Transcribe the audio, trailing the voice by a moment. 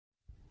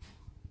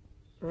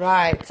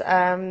Right.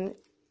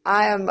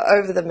 I am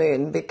over the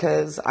moon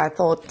because I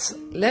thought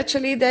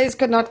literally days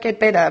could not get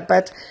better,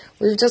 but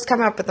we've just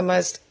come up with the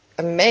most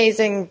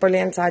amazing,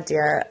 brilliant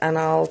idea, and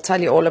I'll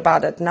tell you all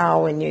about it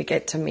now when you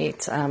get to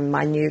meet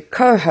my new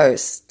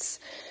co-hosts.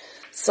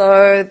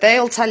 So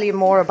they'll tell you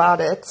more about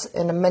it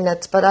in a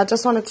minute, but I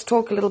just wanted to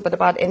talk a little bit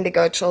about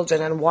Indigo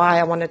Children and why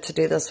I wanted to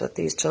do this with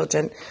these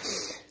children.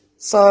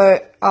 So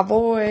I've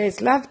always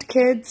loved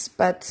kids,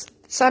 but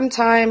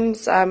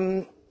sometimes,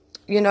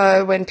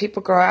 when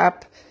people grow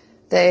up,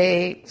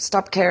 they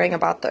stop caring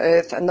about the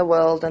earth and the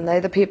world, and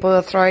they're the people who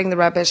are throwing the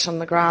rubbish on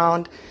the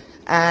ground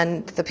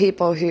and the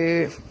people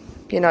who,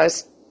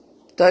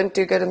 don't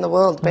do good in the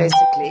world,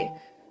 basically.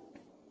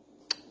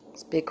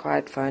 Let's be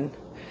quiet, phone.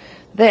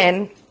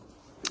 Then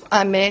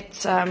I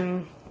met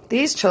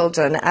these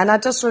children, and I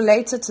just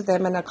related to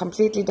them in a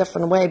completely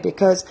different way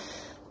because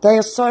they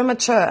are so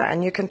mature,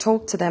 and you can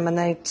talk to them, and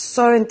they're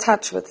so in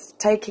touch with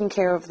taking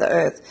care of the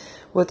earth,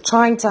 with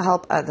trying to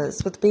help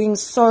others, with being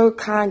so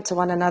kind to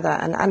one another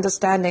and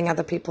understanding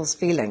other people's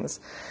feelings.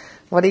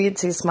 What are you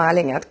two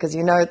smiling at? Because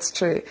you know it's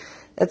true.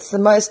 It's the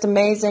most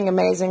amazing,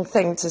 amazing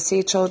thing to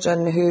see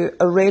children who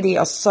already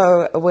are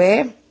so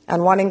aware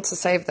and wanting to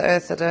save the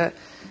earth at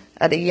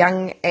a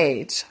young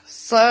age.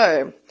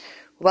 So,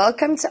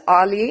 welcome to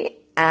Ali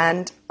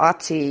and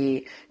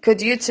Ati.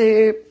 Could you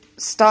two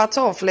start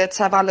off? Let's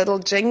have our little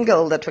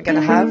jingle that we're going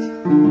to have.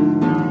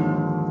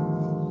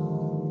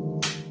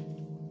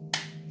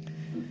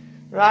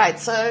 Right,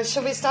 so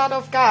shall we start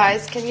off,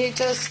 guys? Can you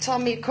just tell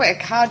me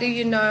quick, how do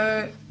you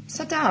know...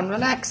 Sit down,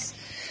 relax.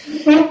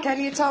 Can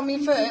you tell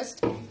me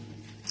first?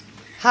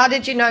 How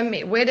did you know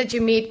me? Where did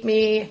you meet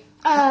me?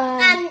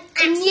 In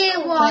year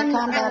one.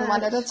 Calm down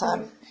one at a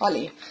time.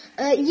 Ollie.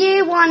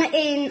 Year one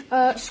in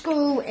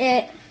school,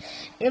 it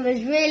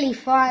was really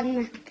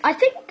fun. I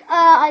think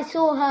I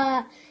saw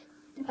her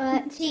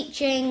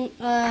teaching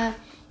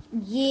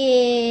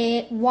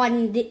year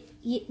one, the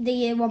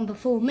year one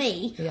before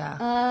me. Yeah.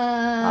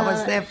 I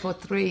was there for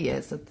 3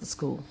 years at the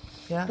school.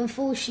 Yeah.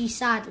 Before she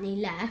sadly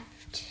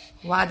left.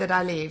 Why did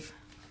I leave?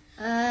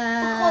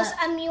 Because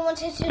you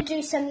wanted to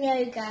do some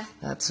yoga.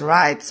 That's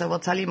right. So we'll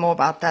tell you more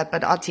about that.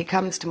 But Ati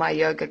comes to my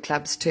yoga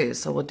clubs too,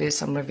 so we'll do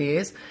some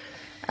reviews.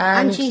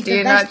 And she's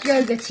the best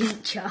yoga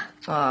teacher.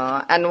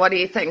 Oh, and what do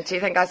you think? Do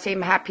you think I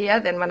seem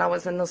happier than when I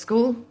was in the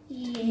school?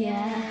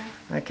 Yeah.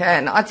 Okay.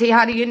 And Ati,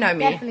 how do you know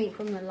me? Definitely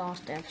from the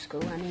last day of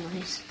school,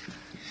 anyways.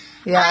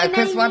 Yeah,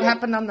 because what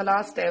happened on the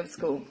last day of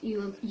school?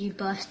 You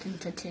burst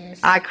into tears.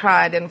 I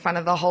cried in front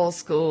of the whole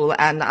school,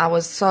 and I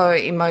was so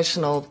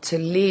emotional to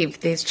leave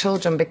these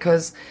children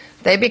because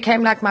they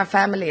became like my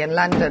family in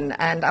London,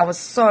 and I was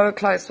so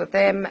close with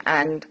them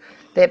and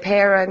their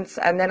parents,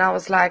 and then I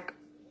was like,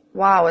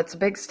 wow, it's a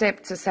big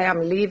step to say I'm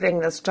leaving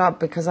this job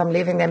because I'm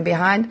leaving them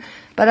behind.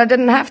 But I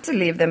didn't have to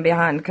leave them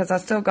behind because I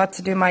still got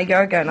to do my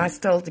yoga and I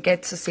still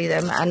get to see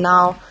them. And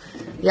now,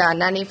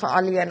 nanny for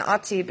Ali and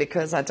Ati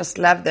because I just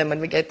love them and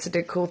we get to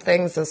do cool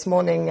things this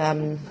morning.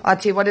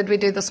 Ati, what did we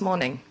do this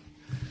morning?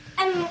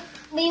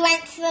 We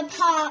went to the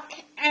park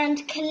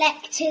and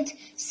collected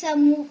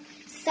some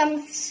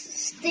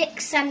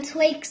sticks and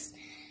twigs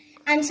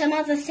and some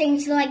other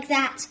things like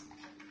that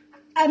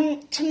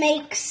to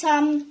make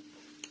some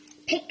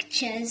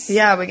pictures.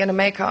 Yeah, we're going to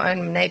make our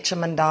own nature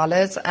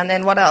mandalas. And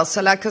then what else?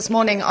 So like this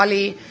morning,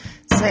 Ollie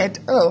said,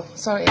 oh,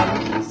 sorry,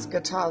 his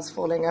guitar's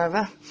falling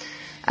over.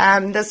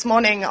 This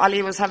morning,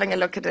 Ollie was having a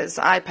look at his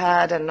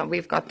iPad and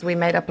we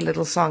made up a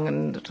little song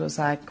and it was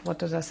like, what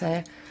did I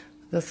say?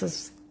 This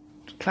is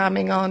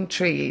climbing on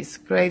trees,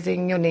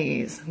 grazing your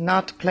knees,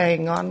 not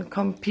playing on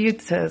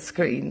computer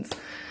screens.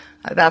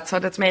 That's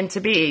what it's meant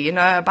to be,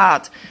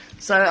 about.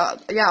 So,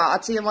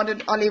 Ati, what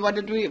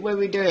were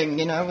we doing,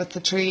 with the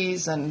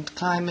trees and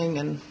climbing,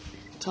 and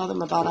tell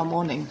them about our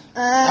morning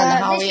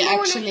and how we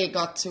actually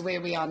got to where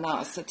we are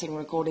now, sitting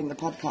recording the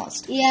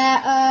podcast.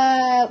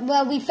 Yeah,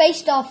 well, we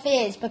faced our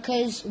fears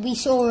because we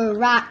saw a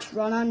rat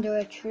run under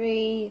a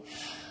tree.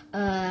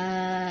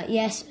 And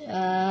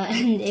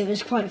it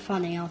was quite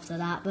funny after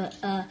that, but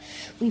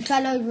we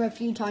fell over a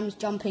few times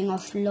jumping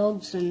off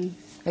logs and...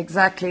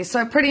 Exactly.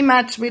 So pretty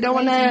much we don't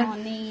want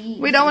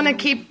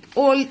to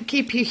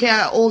keep you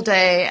here all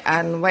day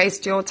and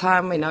waste your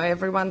time. We know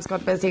everyone's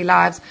got busy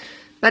lives,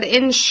 but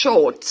in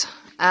short,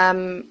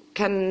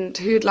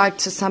 who'd like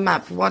to sum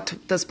up what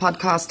this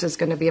podcast is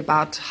going to be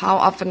about? How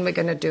often we're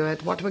going to do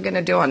it? What we're going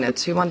to do on it?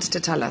 Who wants to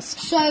tell us?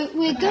 So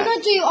we're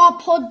going to do our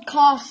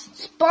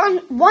podcasts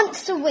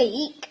once a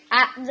week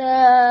at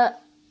the.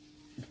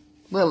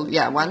 Well,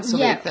 once a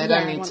week. They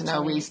don't need to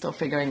know. We're still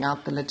figuring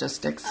out the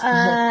logistics.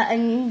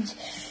 I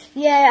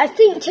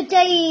think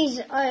today's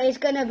is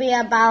going to be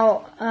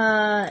about,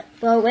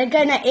 we're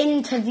going to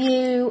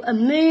interview a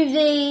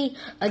movie,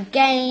 a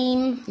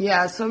game.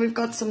 Yeah, so we've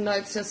got some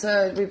notes.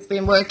 So we've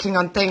been working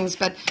on things,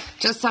 but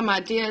just some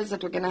ideas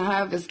that we're going to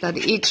have is that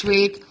each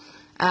week,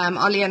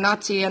 Ollie and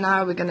Ati and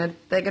I,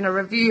 they're going to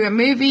review a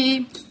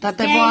movie that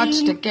they've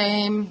watched, a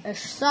game. A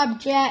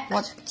subject.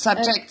 What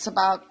subjects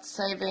about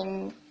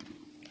saving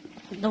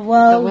the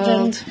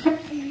world.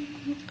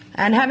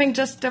 And having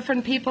just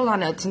different people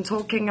on it and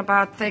talking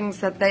about things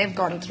that they've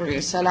gone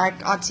through. So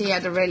like Artie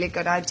had a really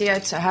good idea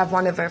to have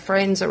one of her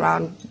friends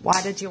around.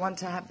 Why did you want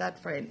to have that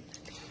friend?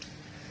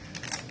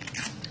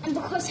 And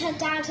because her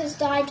dad has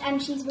died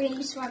and she's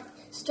really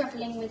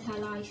struggling with her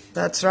life.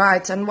 That's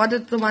right. And what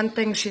is the one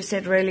thing she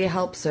said really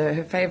helps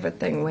her favorite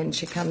thing when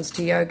she comes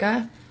to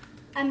yoga?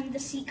 The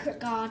secret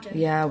garden.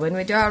 Yeah, when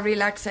we do our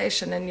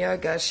relaxation in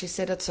yoga, she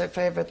said it's her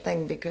favorite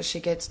thing because she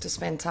gets to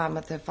spend time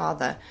with her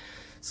father.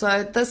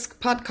 So this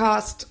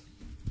podcast,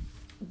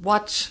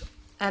 watch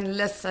and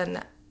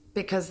listen,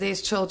 because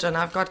these children,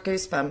 I've got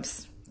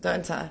goosebumps,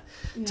 don't I?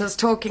 Yeah. Just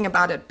talking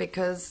about it,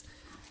 because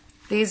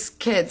these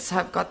kids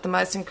have got the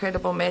most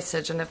incredible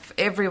message, and if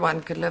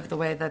everyone could live the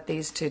way that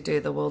these two do,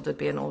 the world would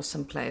be an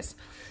awesome place.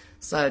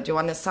 So do you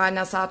want to sign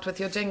us out with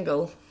your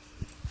jingle?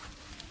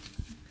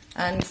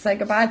 And say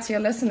goodbye to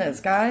your listeners,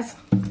 guys.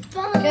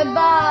 Bye.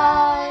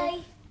 Goodbye.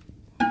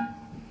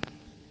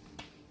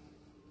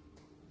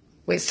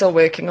 We're still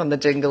working on the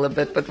jingle a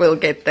bit, but we'll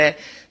get there.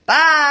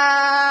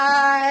 Bye!